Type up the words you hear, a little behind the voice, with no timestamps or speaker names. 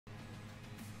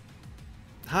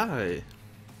Hi,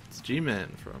 it's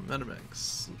GMan from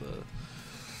MetaMechs.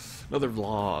 Another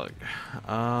vlog.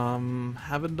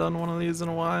 Haven't done one of these in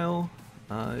a while.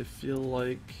 I feel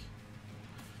like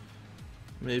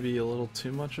maybe a little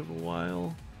too much of a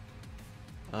while.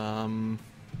 Maybe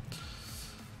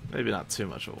not too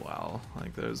much of a while.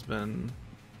 Like, there's been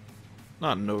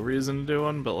not no reason to do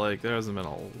one, but like there hasn't been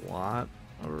a lot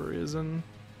of a reason.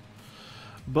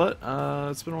 But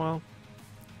it's been a while.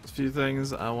 A few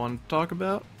things I want to talk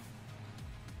about.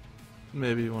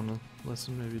 Maybe you want to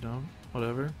listen, maybe you don't.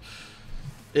 Whatever.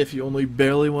 If you only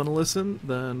barely want to listen,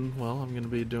 then, well, I'm going to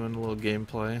be doing a little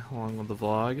gameplay along with the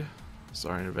vlog.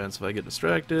 Sorry in advance if I get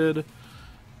distracted.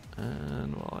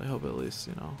 And, well, I hope at least,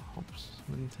 you know, helps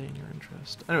maintain your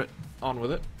interest. Anyway, on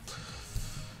with it.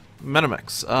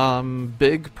 MetaMechs.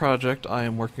 Big project I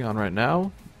am working on right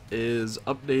now is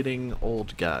updating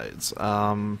old guides.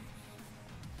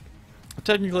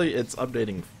 Technically, it's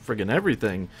updating friggin'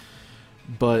 everything,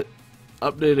 but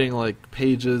updating, like,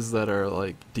 pages that are,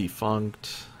 like,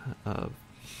 defunct, or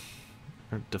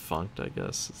defunct, I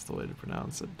guess, is the way to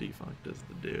pronounce it. Defunct is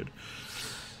the dude.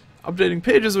 Updating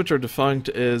pages which are defunct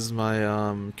is my,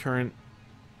 current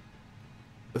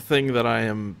thing that I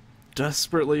am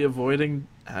desperately avoiding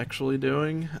actually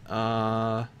doing.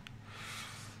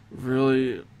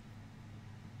 Really,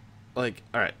 like,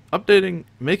 alright, updating,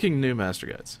 making new master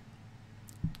guides.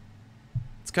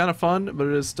 It's kind of fun, but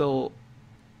it is still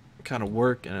kind of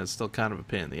work, and it's still kind of a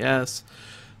pain in the ass,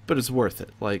 but it's worth it.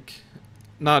 Like,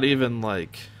 not even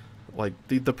like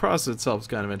the process itself is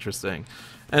kind of interesting,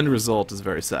 end result is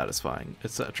very satisfying,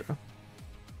 etc.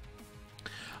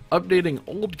 Updating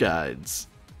old guides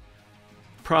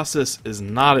process is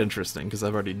not interesting because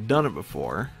I've already done it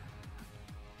before.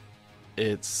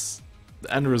 The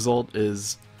end result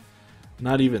is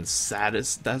not even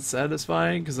that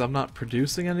satisfying because I'm not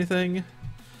producing anything.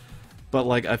 But,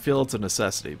 like, I feel it's a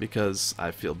necessity because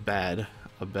I feel bad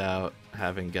about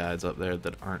having guides up there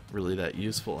that aren't really that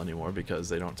useful anymore because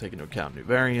they don't take into account new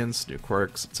variants, new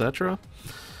quirks, etc.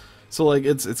 So, like,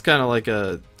 it's kind of like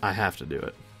I have to do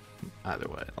it either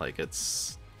way. Like,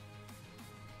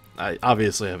 I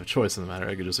obviously have a choice in the matter.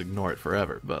 I could just ignore it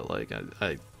forever, but, like,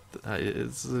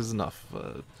 there's enough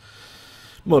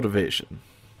motivation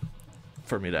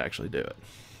for me to actually do it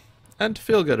and to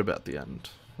feel good about the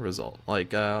end result.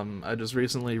 Like, I just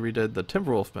recently redid the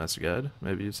Timberwolf Master Guide.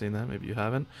 Maybe you've seen that, maybe you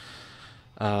haven't.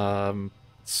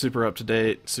 Super up to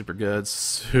date, super good,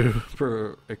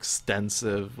 super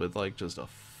extensive with, like, just a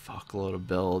fuckload of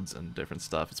builds and different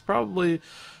stuff. It's probably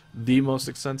the most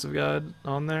extensive guide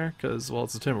on there because, well,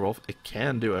 it's a Timberwolf. It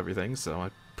can do everything, so I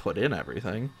put in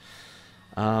everything.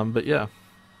 But yeah.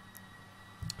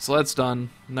 So that's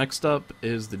done. Next up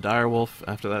is the Direwolf.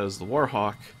 After that is the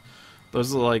Warhawk.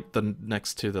 Those are, like, the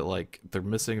next two that, like, they're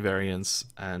missing variants,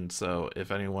 and so if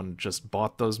anyone just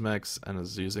bought those mechs and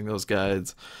is using those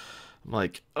guides, I'm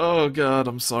like, oh god,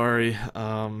 I'm sorry.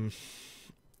 I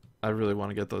really want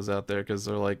to get those out there because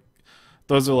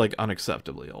those are, like,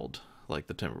 unacceptably old, like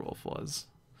the Timberwolf was,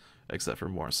 except for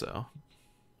more so.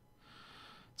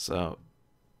 So,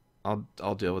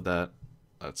 I'll deal with that.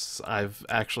 I've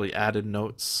actually added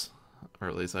notes. Or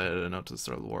at least I added a note to the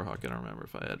start of the Warhawk. I don't remember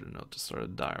if I added a note to start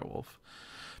of the Direwolf.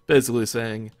 Basically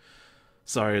saying,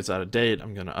 sorry, it's out of date.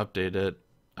 I'm going to update it.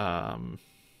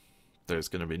 There's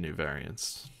going to be new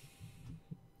variants.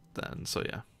 Then, so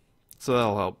yeah. So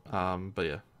that'll help. But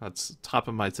yeah, that's top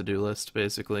of my to-do list,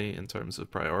 basically, in terms of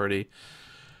priority.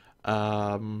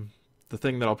 The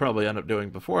thing that I'll probably end up doing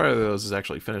before either of those is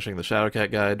actually finishing the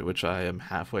Shadowcat guide, which I am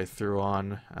halfway through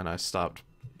on, and I stopped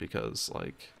because,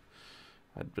 like,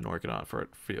 I'd been working on it for a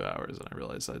few hours and I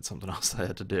realized I had something else I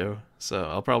had to do. So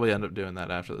I'll probably end up doing that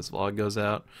after this vlog goes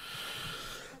out.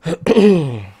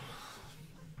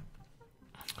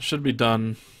 Should be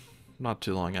done not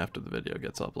too long after the video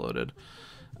gets uploaded.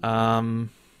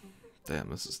 Damn,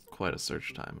 this is quite a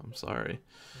search time. I'm sorry.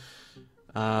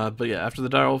 But yeah, after the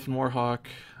Direwolf and Warhawk,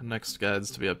 next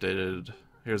guides to be updated.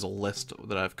 Here's a list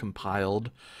that I've compiled.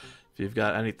 If you've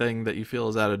got anything that you feel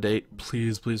is out of date,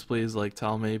 please, please, please, like,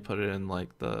 tell me. Put it in,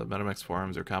 like, the MetaMechs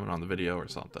forums or comment on the video or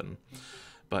something.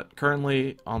 But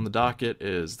currently on the docket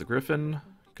is the Griffin,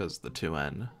 because the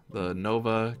 2N. The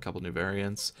Nova, a couple new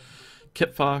variants.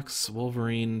 Kit Fox,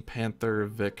 Wolverine, Panther,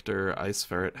 Victor, Ice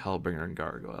Ferret, Hellbringer, and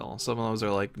Gargoyle. Some of those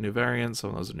are, like, new variants. Some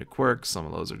of those are new quirks. Some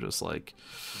of those are just, like,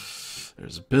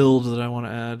 there's a build that I want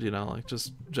to add, you know, like,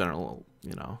 just general,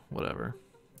 you know, whatever.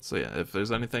 So yeah, if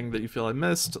there's anything that you feel I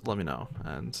missed, let me know.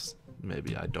 And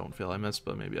maybe I don't feel I missed,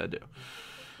 but maybe I do.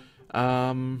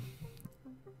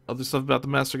 Other stuff about the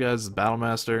Master Guides is Battle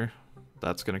Master.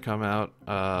 That's gonna come out.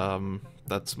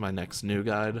 That's my next new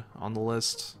guide on the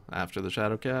list after the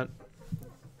Shadowcat.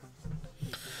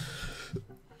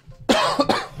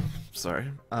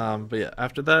 Sorry. But yeah,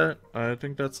 after that, I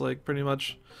think that's like pretty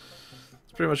much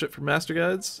it for Master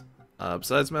Guides.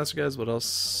 Besides Master Guides, what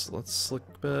else? Let's look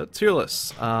at tier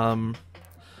lists.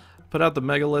 Put out the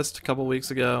Mega List a couple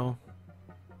weeks ago.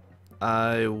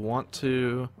 I want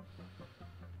to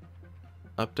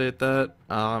update that.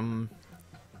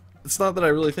 It's not that I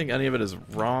really think any of it is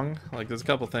wrong. Like, there's a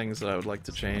couple things that I would like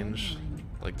to change.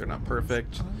 Like, they're not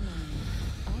perfect.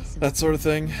 That sort of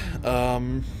thing.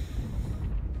 Oh,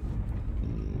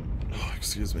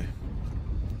 excuse me.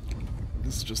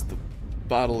 This is just the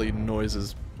bodily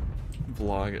noises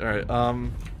vlog.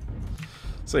 Alright,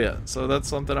 so yeah, so that's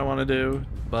something I want to do,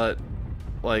 but,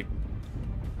 like,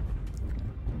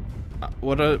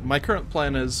 my current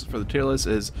plan is for the tier list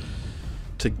is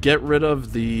to get rid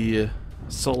of the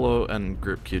solo and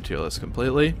group queue tier list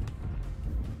completely.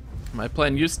 My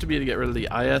plan used to be to get rid of the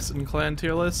IS and clan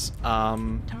tier list.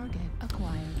 Target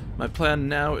acquired. My plan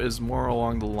now is more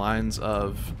along the lines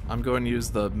of I'm going to use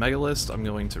the Mega List. I'm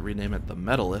going to rename it the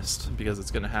Meta List because it's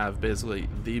going to have basically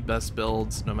the best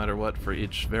builds no matter what for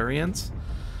each variant.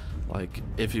 Like,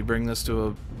 if you bring this to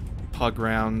a pug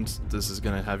round, this is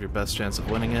going to have your best chance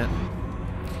of winning it.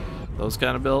 Those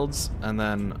kind of builds. And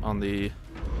then on the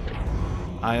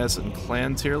IS and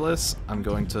clan tier list, I'm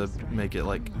going to make it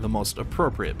like the most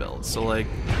appropriate build. So, like,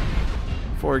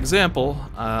 for example,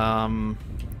 I'm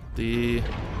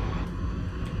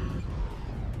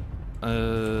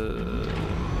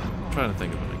trying to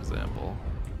think of an example.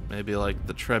 Maybe like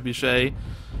the Trebuchet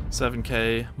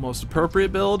 7K most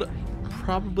appropriate build,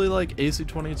 probably like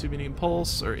AC-22 medium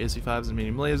pulse or AC-5s and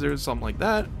medium lasers, something like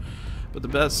that. But the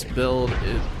best build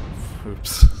is,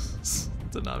 oops,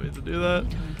 did not mean to do that.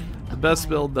 The best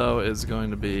build though is going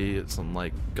to be some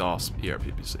like Gauss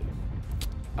ERPPC.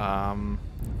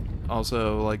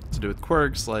 Also, like to do with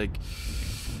quirks, like,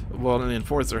 well, the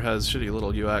Enforcer has shitty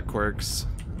little UAC quirks,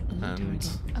 and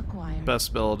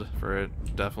best build for it,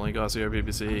 definitely Gauss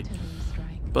ERPPC,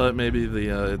 but maybe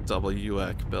the double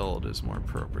UAC build is more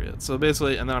appropriate. So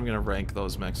basically, and then I'm going to rank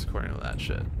those mechs according to that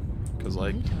shit, because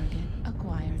like,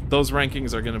 those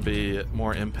rankings are going to be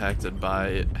more impacted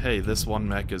by, hey, this one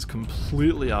mech is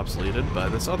completely obsoleted by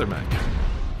this other mech.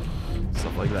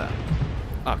 Stuff like that.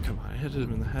 Oh, come on, I hit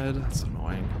him in the head, that's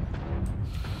annoying.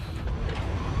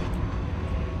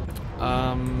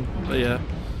 But yeah,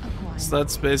 so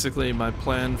that's basically my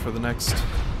plan for the next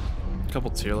couple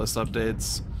tier list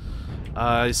updates.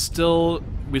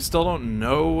 We still don't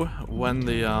know when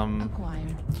the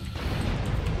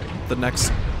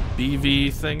next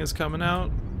BV thing is coming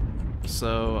out,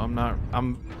 so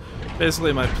I'm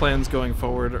basically, my plans going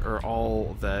forward are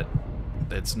all that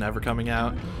it's never coming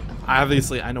out.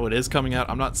 Obviously, I know it is coming out.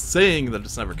 I'm not saying that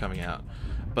it's never coming out,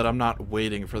 but I'm not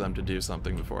waiting for them to do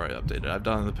something before I update it. I've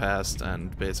done it in the past,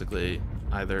 and basically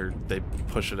either they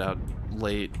push it out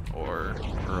late or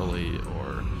early,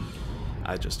 or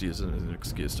I just use it as an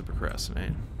excuse to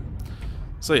procrastinate.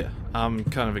 So yeah, I'm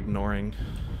kind of ignoring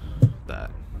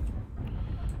that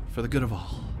for the good of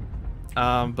all.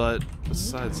 But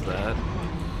besides that,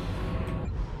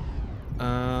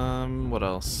 what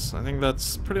else? I think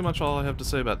that's pretty much all I have to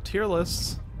say about tier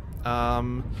lists.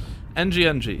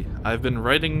 NGNG. I've been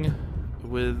writing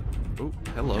with... Oh,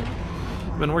 hello.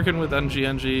 I've been working with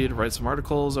NGNG to write some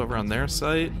articles over on their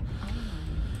site.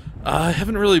 I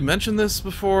haven't really mentioned this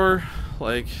before.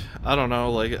 Like, I don't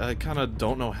know. Like, I kind of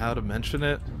don't know how to mention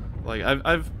it. Like,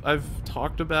 I've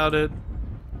talked about it,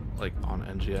 like, on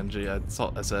NGNG.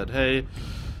 I said, hey,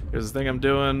 here's the thing I'm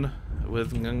doing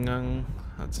with NGNG.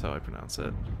 That's how I pronounce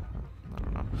it. I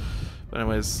don't know. But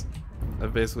anyways,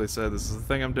 I've basically said this is the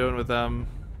thing I'm doing with them.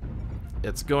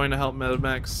 It's going to help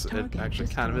MetaMechs. It actually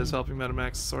kind of is helping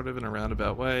MetaMechs, sort of in a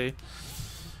roundabout way.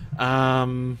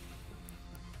 And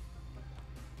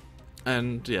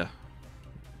yeah,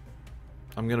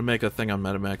 I'm gonna make a thing on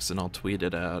MetaMechs and I'll tweet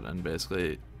it out and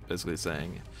basically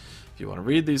saying, if you want to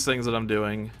read these things that I'm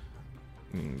doing,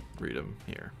 you can read them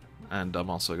here. And I'm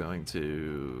also going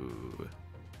to,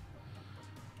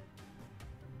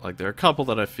 like, there are a couple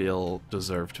that I feel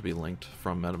deserve to be linked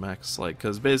from MetaMechs, like,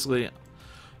 because basically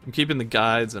I'm keeping the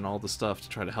guides and all the stuff to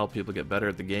try to help people get better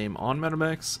at the game on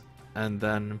MetaMechs, and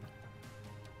then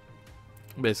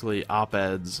basically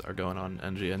op-eds are going on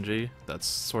NGNG. That's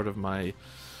sort of my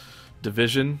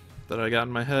division that I got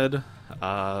in my head.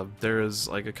 There is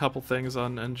like a couple things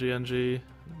on NGNG.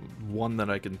 One that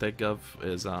I can think of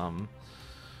is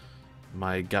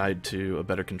my guide to a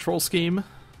better control scheme, which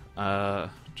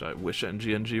I wish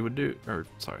NGNG would do, or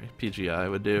sorry,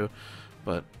 PGI would do,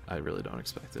 but I really don't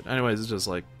expect it. Anyways, it's just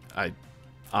like I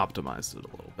optimized it a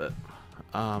little bit.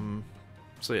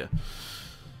 So yeah,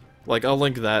 like I'll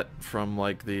link that from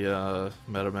like the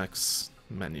MetaMechs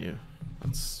menu.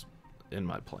 That's in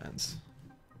my plans.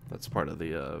 That's part of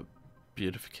the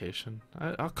beautification.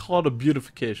 I'll call it a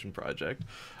beautification project.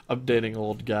 Updating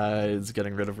old guides,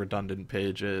 getting rid of redundant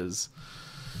pages,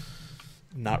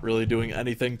 not really doing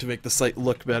anything to make the site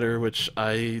look better, which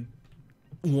I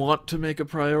want to make a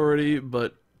priority,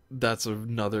 but that's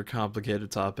another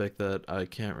complicated topic that I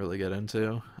can't really get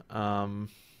into.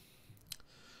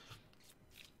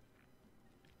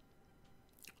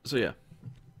 So yeah.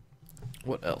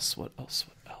 What else?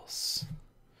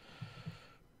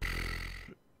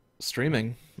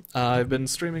 Streaming. I've been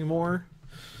streaming more,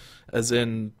 as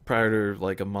in prior to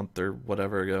like a month or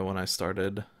whatever ago when I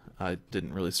started, I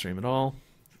didn't really stream at all.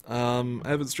 I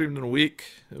haven't streamed in a week,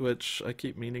 which I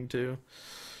keep meaning to,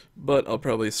 but I'll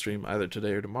probably stream either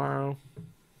today or tomorrow.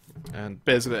 And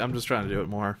basically, I'm just trying to do it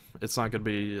more. It's not going to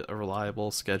be a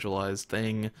reliable, schedulized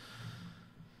thing,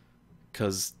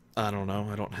 because I don't know,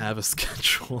 I don't have a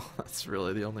schedule. That's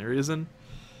really the only reason.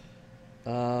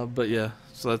 But yeah,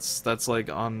 so that's like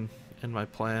in my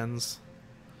plans.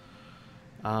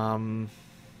 Anyone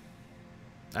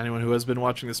who has been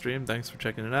watching the stream, thanks for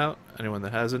checking it out. Anyone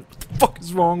that hasn't, what the fuck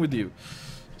is wrong with you?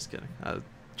 Just kidding.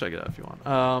 Check it out if you want.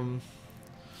 On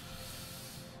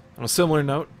a similar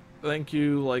note, thank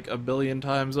you like a billion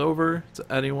times over to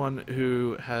anyone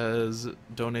who has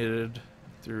donated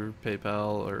through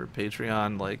PayPal or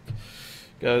Patreon. Like,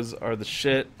 you guys are the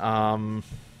shit.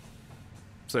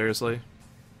 Seriously,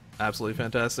 absolutely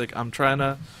fantastic. I'm trying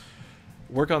to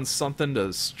work on something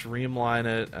to streamline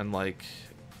it and like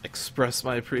express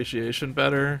my appreciation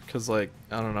better, because like,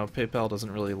 I don't know, PayPal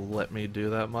doesn't really let me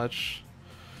do that much.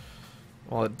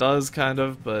 Well, it does kind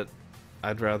of, but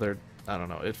I'd rather, I don't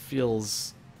know, it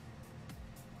feels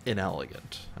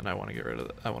inelegant and I want to get rid of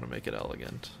it. I want to make it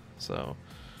elegant. So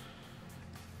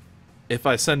if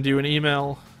I send you an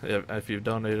email, if you've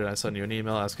donated, I send you an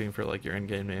email asking for like your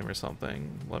in-game name or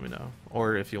something, let me know.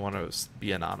 Or if you want to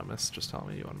be anonymous, just tell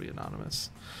me you want to be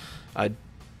anonymous.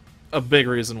 A big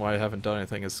reason why I haven't done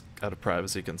anything is out of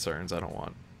privacy concerns. I don't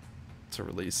want to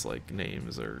release like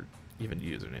names or even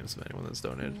usernames of anyone that's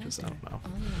donated, because I don't know.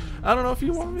 I don't know if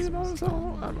you want to be anonymous. I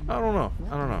don't know.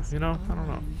 You know, I don't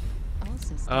know.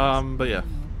 But yeah,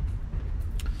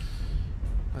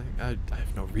 I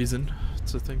have no reason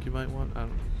to think you might want. I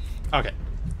don't know. Okay,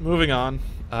 moving on.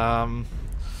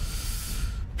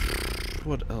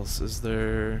 What else is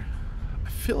there? I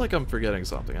feel like I'm forgetting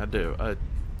something. I do. I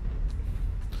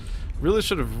really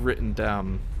should have written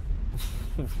down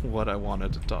what I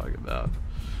wanted to talk about.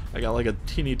 I got like a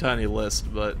teeny tiny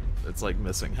list, but it's like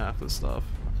missing half the stuff.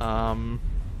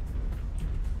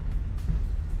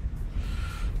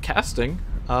 Casting.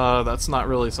 That's not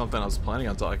really something I was planning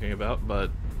on talking about,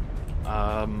 but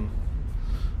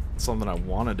it's something I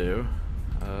want to do.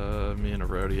 Me and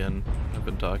Erodian have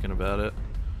been talking about it,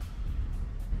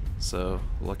 so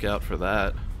look out for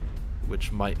that,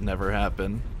 which might never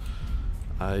happen.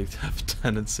 I have a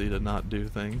tendency to not do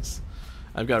things.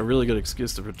 I've got a really good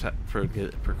excuse to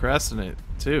procrastinate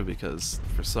too, because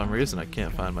for some reason I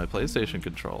can't find my PlayStation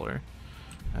controller,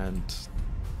 and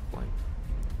like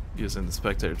using the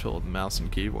spectator tool with mouse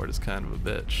and keyboard is kind of a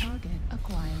bitch. Target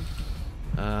acquired.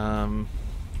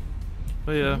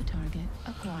 But yeah, New target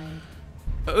acquired.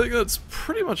 I think that's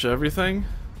pretty much everything.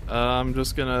 I'm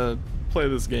just gonna play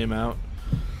this game out.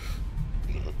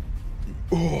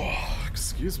 Oh,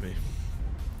 excuse me.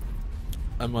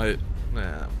 I might,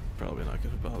 nah, I'm probably not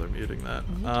gonna bother muting that.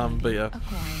 But yeah.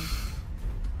 Acquired.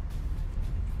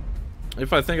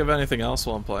 If I think of anything else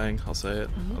while I'm playing, I'll say it.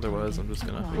 Otherwise, I'm just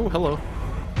gonna. Oh, hello.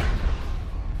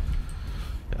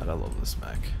 God, I love this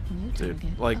mech,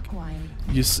 dude. Like,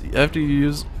 you see, after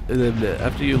you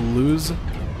lose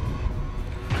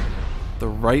the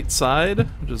right side,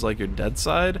 which is like your dead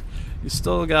side, you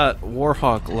still got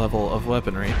Warhawk level of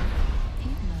weaponry. Heat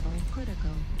level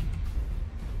critical.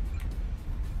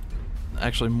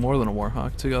 Actually, more than a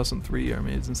Warhawk. 2003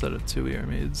 Yarmaids instead of 2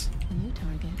 Yarmaids. New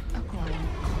target acquired.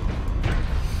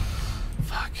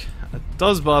 Fuck. It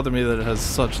does bother me that it has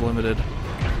such limited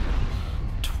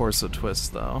torso twists,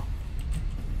 though.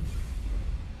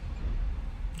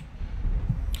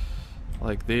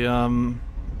 Like the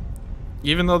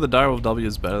even though the Direwolf W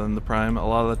is better than the Prime, a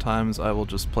lot of the times I will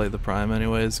just play the Prime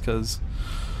anyways, because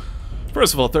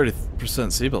first of all,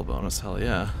 30% C-Build bonus, hell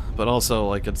yeah. But also,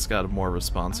 like, it's got a more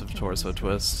responsive torso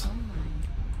twist.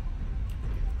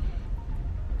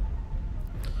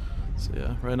 So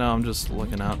yeah, right now I'm just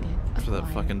looking out for that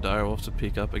fucking Direwolf to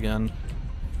peek up again.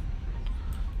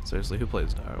 Seriously, who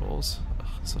plays direwolves? Ugh,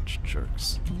 such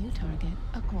jerks. New target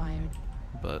acquired.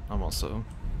 But I'm also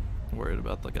worried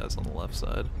about the guys on the left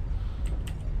side.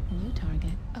 New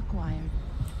target acquired.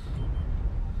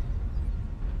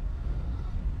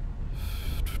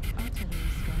 Artillery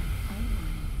strike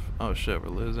online. Oh shit, we're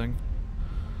losing.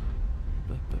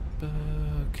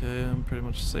 Okay, I'm pretty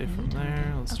much safe from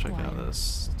there. Let's check out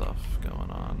this stuff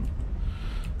going on.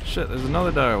 Shit, there's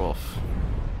another direwolf.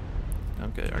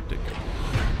 Okay, Arctic.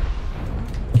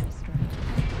 Artillery strike.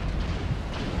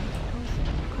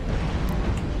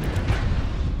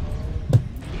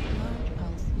 Large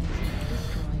pulse missile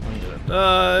destroyed. I'm gonna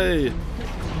die!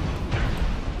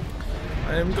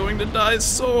 I am going to die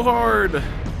so hard!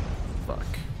 Fuck.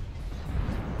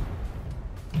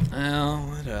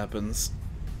 Well, it happens.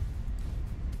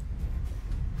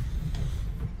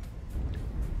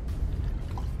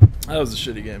 That was a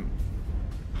shitty game.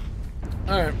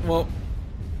 Alright, well,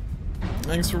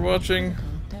 thanks for watching.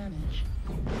 Damage.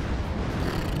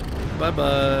 Bye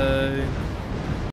bye.